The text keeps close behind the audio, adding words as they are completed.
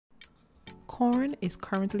corn is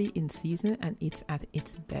currently in season and it's at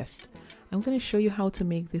its best. I'm going to show you how to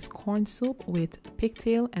make this corn soup with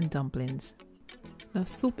pigtail and dumplings. Now,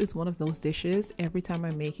 soup is one of those dishes, every time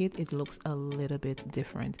I make it, it looks a little bit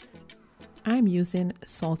different. I'm using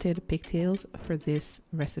salted pigtails for this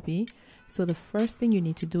recipe. So the first thing you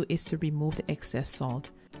need to do is to remove the excess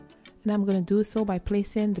salt. And I'm going to do so by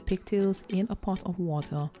placing the pigtails in a pot of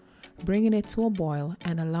water, bringing it to a boil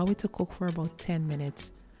and allow it to cook for about 10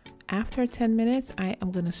 minutes. After 10 minutes, I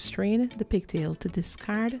am going to strain the pigtail to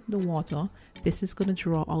discard the water. This is going to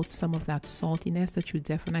draw out some of that saltiness that you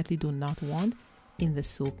definitely do not want in the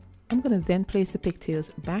soup. I'm going to then place the pigtails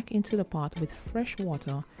back into the pot with fresh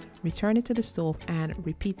water, return it to the stove and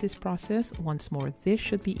repeat this process once more. This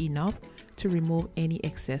should be enough to remove any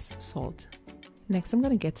excess salt. Next, I'm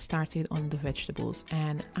going to get started on the vegetables,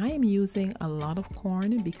 and I am using a lot of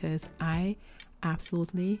corn because I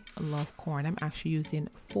absolutely love corn. I'm actually using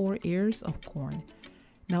 4 ears of corn.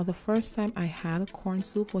 Now, the first time I had corn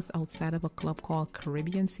soup was outside of a club called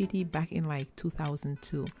Caribbean City back in like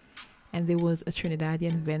 2002. And there was a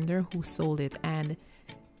Trinidadian vendor who sold it, and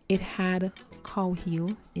it had cow heel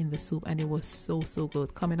in the soup, and it was so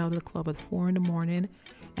good. Coming out of the club at 4 in the morning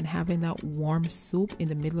and having that warm soup in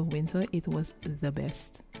the middle of winter, it was the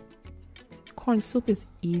best. Corn soup is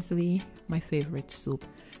easily my favorite soup.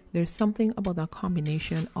 There's something about that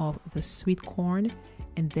combination of the sweet corn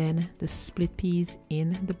and then the split peas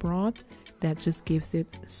in the broth that just gives it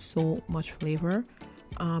so much flavor.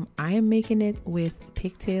 I am making it with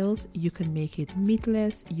pigtails. You can make it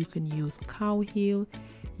meatless. You can use cow heel.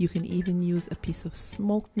 You can even use a piece of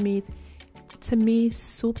smoked meat. To me,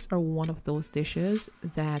 soups are one of those dishes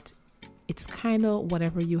that it's kind of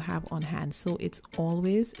whatever you have on hand. So it's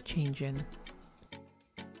always changing.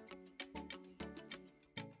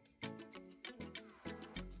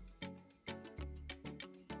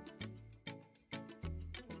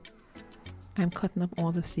 I'm cutting up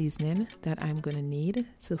all the seasoning that I'm going to need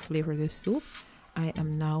to flavor this soup. I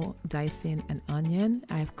am now dicing an onion.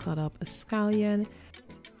 I've cut up a scallion.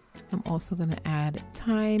 I'm also going to add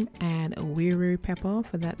thyme and a wiri pepper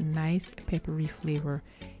for that nice peppery flavor.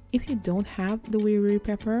 If you don't have the wiri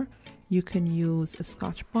pepper, you can use a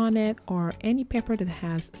Scotch bonnet or any pepper that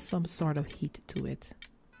has some sort of heat to it.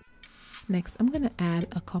 Next, I'm going to add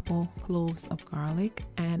a couple cloves of garlic,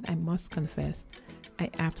 and I must confess, I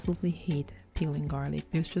absolutely hate peeling garlic.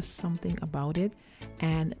 There's just something about it,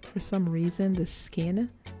 and for some reason the skin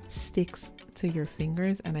sticks to your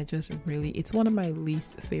fingers, and it's one of my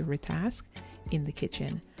least favorite tasks in the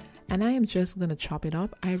kitchen. And I am just gonna chop it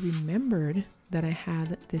up. I remembered that I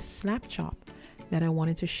had this slap chop that I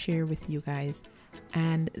wanted to share with you guys,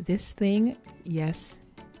 and this thing, yes,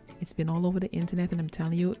 it's been all over the internet, and I'm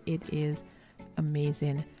telling you, it is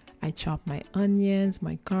amazing. I chop my onions,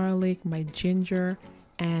 my garlic, my ginger,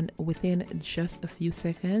 and within just a few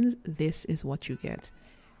seconds, this is what you get.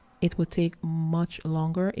 It would take much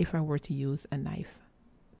longer if I were to use a knife.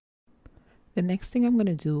 The next thing I'm going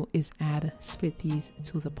to do is add split peas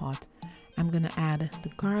to the pot. I'm going to add the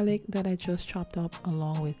garlic that I just chopped up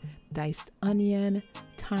along with diced onion,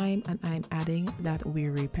 thyme, and I'm adding that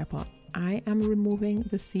wiri pepper. I am removing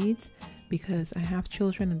the seeds because I have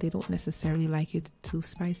children and they don't necessarily like it too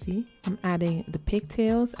spicy. I'm adding the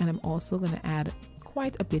pigtails, and I'm also going to add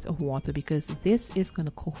quite a bit of water because this is going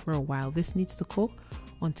to cook for a while. This needs to cook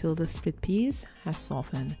until the split peas has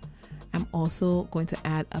softened. I'm also going to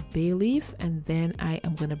add a bay leaf, and then I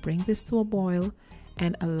am going to bring this to a boil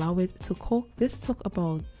and allow it to cook. This took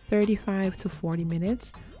about 35 to 40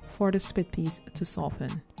 minutes for the split peas to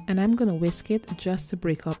soften. And I'm going to whisk it just to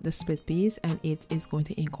break up the split peas, and it is going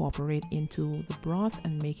to incorporate into the broth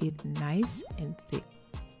and make it nice and thick.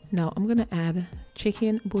 Now I'm going to add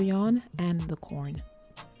chicken bouillon and the corn.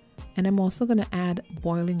 And I'm also going to add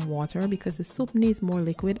boiling water because the soup needs more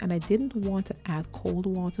liquid, and I didn't want to add cold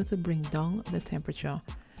water to bring down the temperature.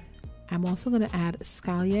 I'm also going to add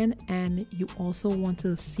scallion, and you also want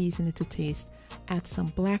to season it to taste. Add some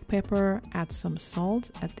black pepper, add some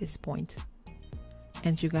salt at this point.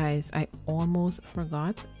 And you guys, I almost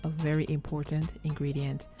forgot a very important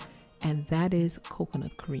ingredient, and that is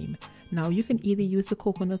coconut cream. Now you can either use the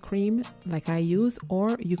coconut cream like I use,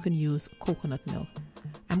 or you can use coconut milk.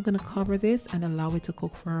 I'm going to cover this and allow it to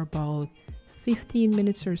cook for about 15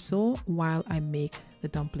 minutes or so while I make the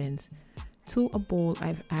dumplings. To a bowl,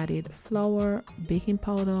 I've added flour, baking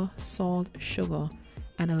powder, salt, sugar,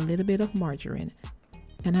 and a little bit of margarine.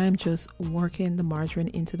 And I'm just working the margarine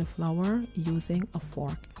into the flour using a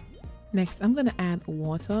fork. Next, I'm going to add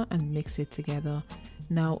water and mix it together.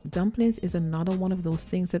 Now, dumplings is another one of those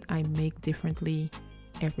things that I make differently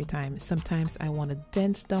every time. Sometimes I want a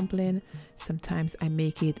dense dumpling, sometimes I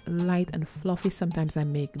make it light and fluffy, sometimes I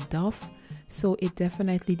make duff. So it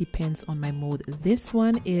definitely depends on my mood. This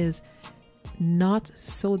one is not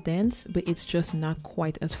so dense, but it's just not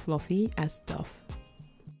quite as fluffy as duff.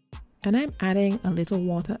 And I'm adding a little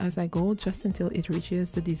water as I go, just until it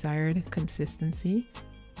reaches the desired consistency.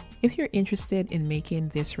 If you're interested in making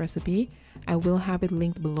this recipe, I will have it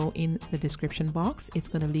linked below in the description box. It's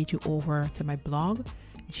going to lead you over to my blog,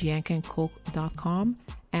 jehancancook.com,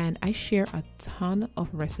 and I share a ton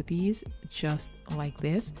of recipes just like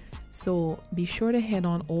this. So be sure to head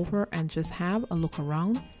on over and just have a look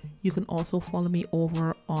around. You can also follow me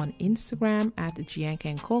over on Instagram at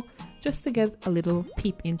jehancancook just to get a little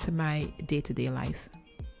peep into my day-to-day life.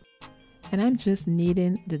 And I'm just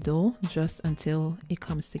kneading the dough just until it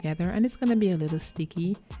comes together, and it's going to be a little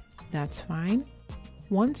sticky. That's fine.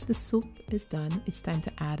 Once the soup is done, it's time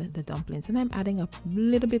to add the dumplings, and I'm adding a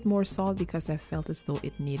little bit more salt because I felt as though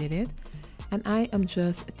it needed it. And I am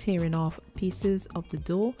just tearing off pieces of the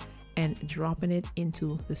dough and dropping it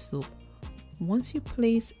into the soup. Once you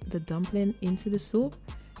place the dumpling into the soup,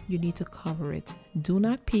 you need to cover it. Do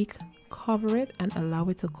not peek, cover it and allow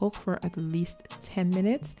it to cook for at least 10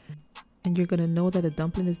 minutes. And you're going to know that the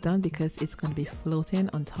dumpling is done because it's going to be floating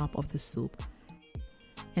on top of the soup.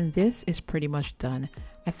 And this is pretty much done.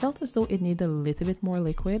 I felt as though it needed a little bit more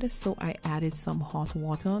liquid, so I added some hot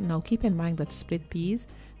water. Now keep in mind that split peas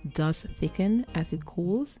does thicken as it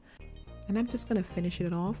cools. And I'm just going to finish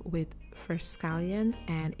it off with fresh scallion,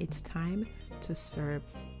 and it's time to serve.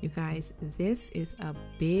 You guys, this is a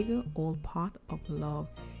big old pot of love.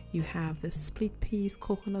 You have the split peas,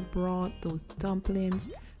 coconut broth, those dumplings,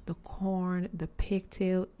 the corn, the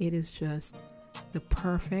pigtail. It is just the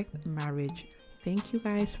perfect marriage. Thank you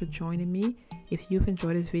guys for joining me. If you've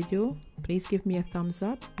enjoyed this video, please give me a thumbs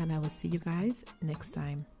up, and I will see you guys next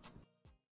time.